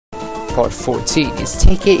Part 14 is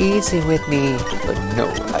take it easy with me. But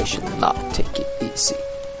no, I should not take it easy.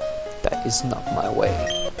 That is not my way,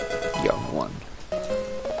 young one.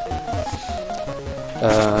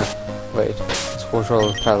 Wait. Sports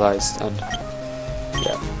roller paralyzed and...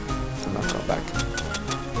 yeah, I'm not going back.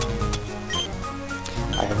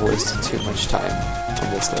 I have wasted too much time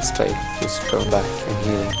on this let's play, just going back and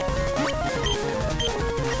healing.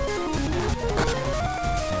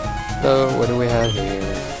 So, what do we have here?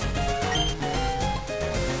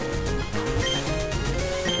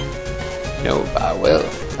 No, but I will,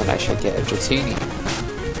 and I shall get a Dratini.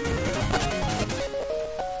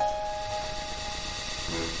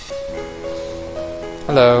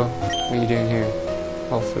 Hello, what are you doing here?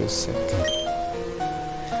 Hopefully sick.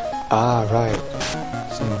 Ah, right.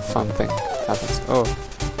 Some fun thing happens. Oh,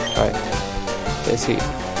 right. There's he.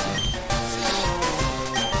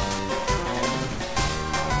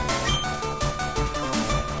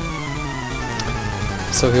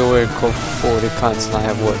 So here we're called 40 kinds and I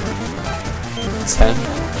have what? 10?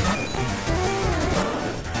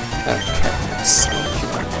 Okay, smoke you.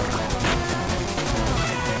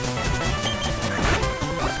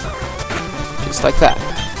 Just like that.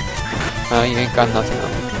 You ain't got nothing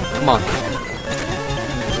on me. Come on.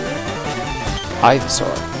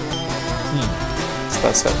 Ivysaur. So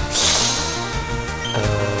that's it.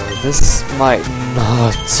 This might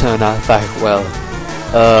not turn out that well.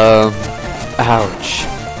 Ouch.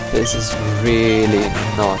 This is really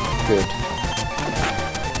not good.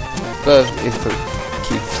 But if I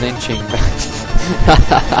keep flinching...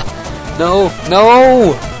 No!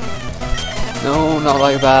 No! No, not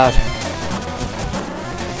like that.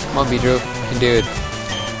 Come on, Beedrill. You can do it.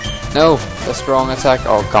 No! The strong attack.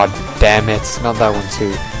 Oh, god damn it. Not that one,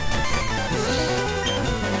 too.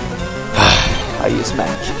 I use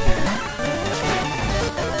Mac.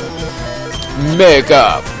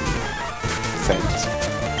 Mega! Faint.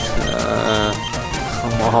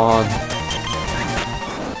 Come on.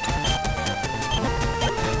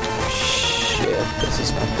 Shit, this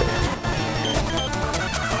is not good.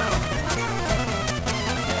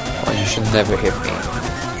 Oh, you should never hit me.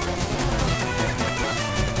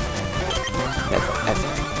 Never, ever.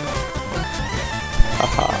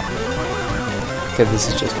 Haha. Okay, this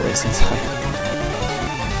is just wasting time.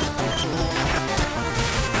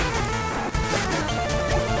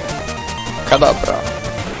 Kadabra.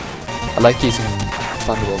 I like using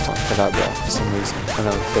Thunderbolt on Kadabra for some reason. I don't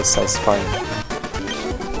know if it's satisfying.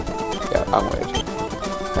 Yeah, I'm weird.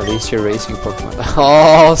 At least you're racing Pokemon.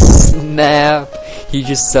 Oh snap! You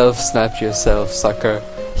just self-snapped yourself, sucker.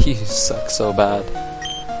 You suck so bad.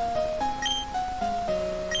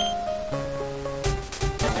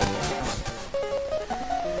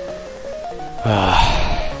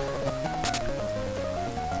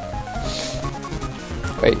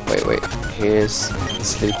 Wait. Here's the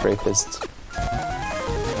sleep rapist.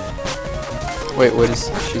 Wait, what does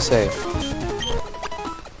she say?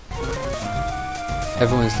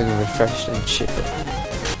 Everyone's looking refreshed and chipper.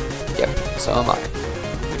 Yep, so am I.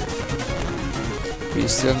 But you're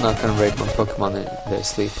still not gonna rape my Pokemon in their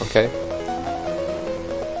sleep, okay?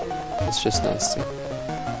 It's just nasty.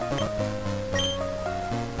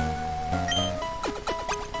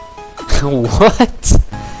 What?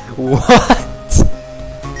 What?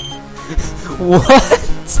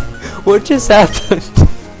 What? What just happened?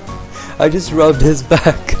 I just rubbed his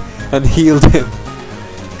back and healed him.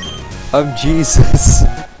 I'm Jesus.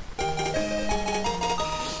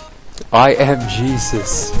 I am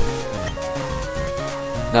Jesus.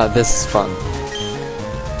 Now this is fun.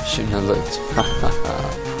 Shouldn't have looked.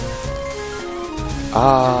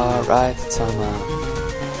 Ah, right, Tama.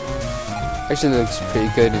 Actually looks pretty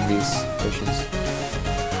good in these versions.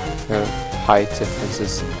 Height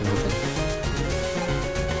differences and everything.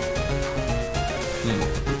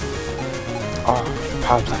 Oh,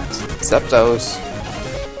 power plants. Zapdos.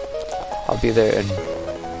 I'll be there in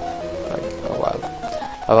like a while.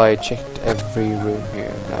 Have I checked every room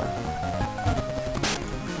here now?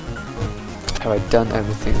 Have I done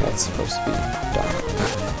everything that's supposed to be done?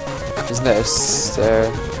 Isn't there a stair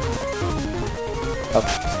up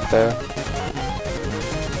there?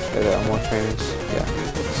 There are more trainers. Yeah.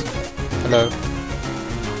 Hello.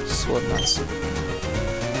 Sword Master.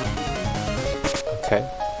 Okay.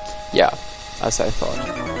 Yeah. As I thought.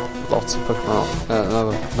 Lots of Pokemon,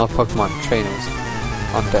 no, not Pokemon, trainers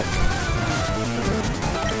on deck.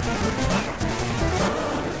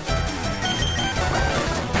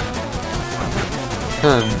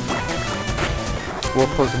 What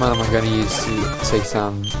Pokemon am I gonna use to take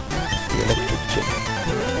down the electric gym?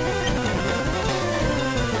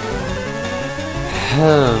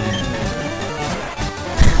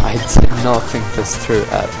 I I did not think this through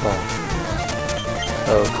at all.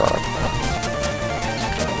 Oh god.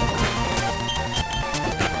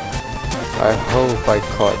 I hope I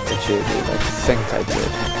caught the Tajiri. I think I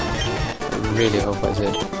did. I really hope I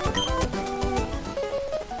did.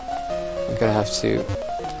 I'm gonna have to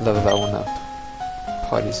level that one up.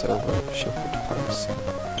 Party's over. Ship with the parties.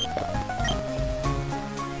 Yeah.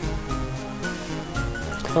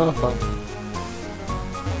 Haha.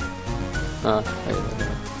 Ah, wait a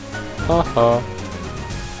minute. Haha.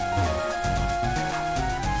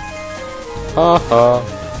 Haha.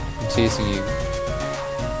 I'm teasing you.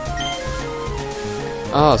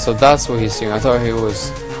 Oh, so that's what he's doing. I thought he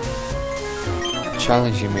was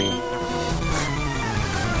challenging me.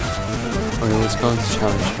 Or he was going to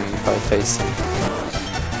challenge me if I faced him.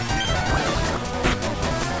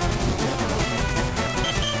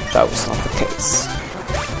 That was not the case.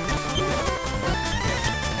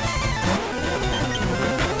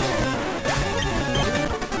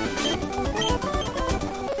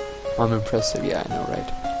 I'm impressive, yeah, I know, right?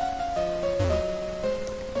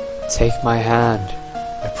 Take my hand.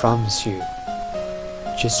 I promise you.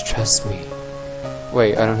 Just trust me.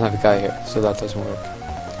 Wait, I don't have a guy here, so that doesn't work.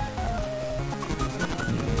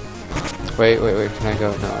 Wait, can I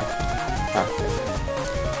go? No. Ah.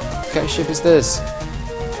 What kind of ship is this?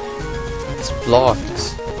 It's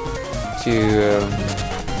blocked to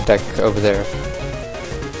deck over there.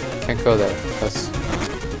 Can't go there. That's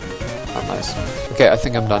not nice. Okay, I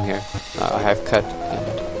think I'm done here. I have cut,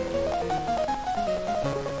 and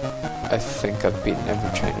I think I've beaten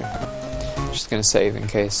every trainer. Just gonna save in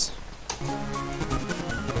case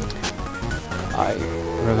I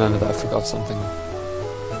remember that I forgot something.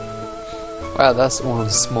 Wow, that's one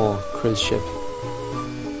small cruise ship.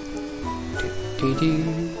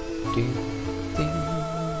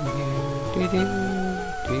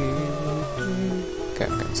 Okay,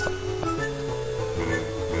 I'm gonna stop.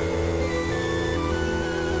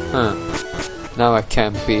 Huh. Now I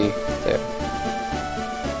can't be there.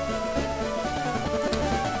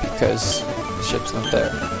 Because the ship's not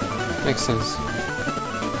there. Makes sense.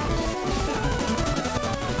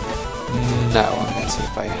 Now I'm gonna see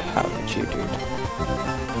if I have what you, dude.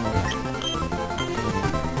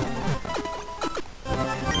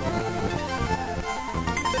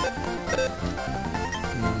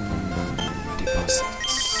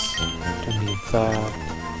 Deposits. Don't need that.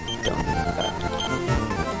 Don't need that.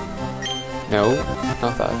 No,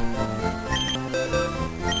 not that.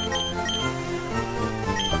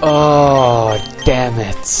 Oh, damn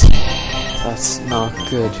it. That's not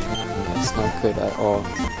good. That's not good at all.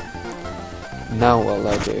 Now what'll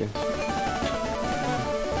I do?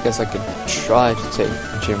 Guess I could try to take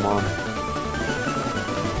the gym on.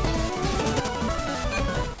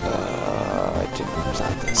 I didn't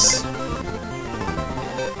plan this.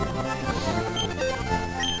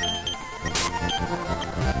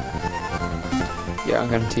 Yeah, I'm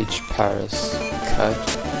gonna teach Paris cut.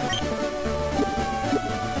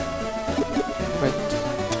 Wait.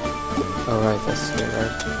 Oh right, that's here,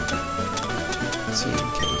 right? Let's see in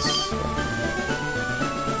case.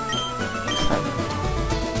 Cut.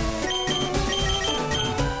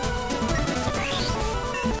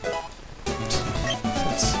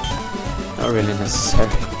 That's not really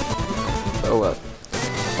necessary. Oh well.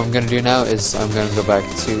 What I'm gonna do now is I'm gonna go back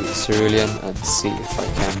to Cerulean and see if I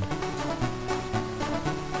can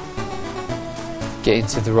get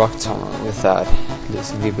into the rock tunnel without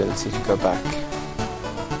losing the ability to go back.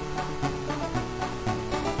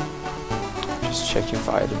 Just checking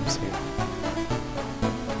for items here.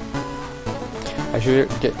 I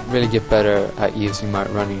should really get better at using my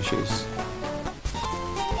running shoes.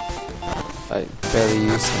 I barely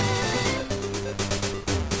use them.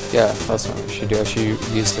 Yeah, that's what I should do. I should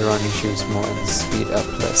use the running shoes more and speed up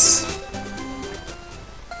less.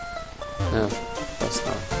 No, that's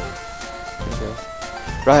not. Okay.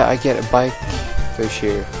 Right, I get a bike fish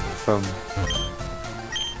here from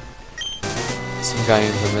some guy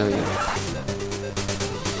in Vermilion.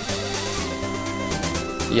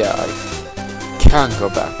 Yeah, I can go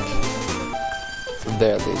back from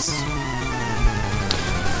there at least.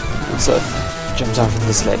 So, jump down from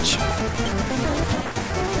the sledge.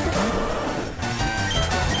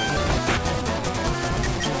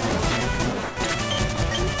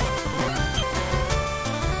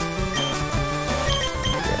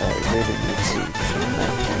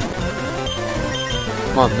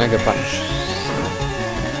 Come on, Mega Punch.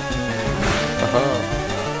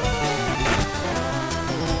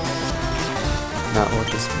 Now we'll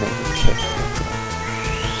just make a kick.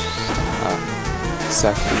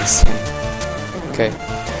 Exactly the same. Okay.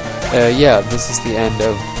 Yeah, this is the end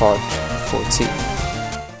of part 14.